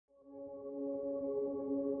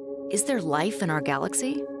Is there life in our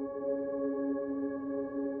galaxy?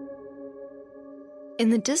 In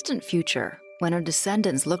the distant future, when our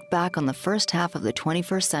descendants look back on the first half of the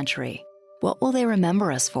 21st century, what will they remember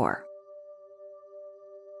us for?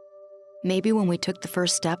 Maybe when we took the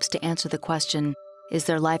first steps to answer the question, is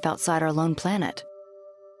there life outside our lone planet?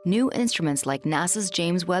 New instruments like NASA's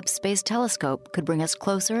James Webb Space Telescope could bring us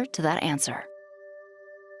closer to that answer.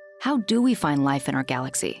 How do we find life in our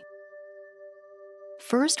galaxy?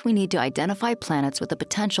 First, we need to identify planets with the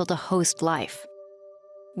potential to host life.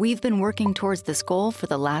 We've been working towards this goal for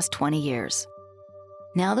the last 20 years.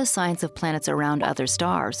 Now the science of planets around other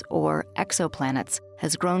stars, or exoplanets,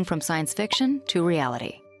 has grown from science fiction to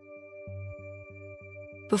reality.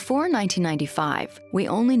 Before 1995, we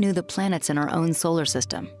only knew the planets in our own solar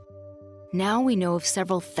system. Now we know of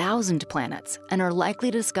several thousand planets and are likely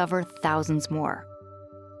to discover thousands more.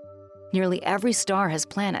 Nearly every star has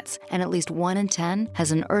planets, and at least 1 in 10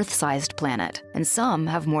 has an Earth-sized planet, and some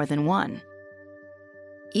have more than one.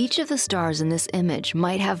 Each of the stars in this image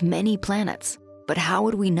might have many planets, but how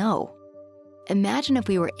would we know? Imagine if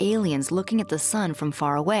we were aliens looking at the sun from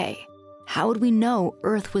far away. How would we know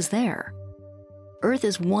Earth was there? Earth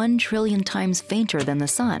is 1 trillion times fainter than the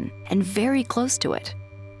sun and very close to it.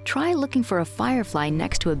 Try looking for a firefly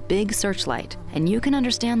next to a big searchlight, and you can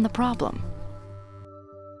understand the problem.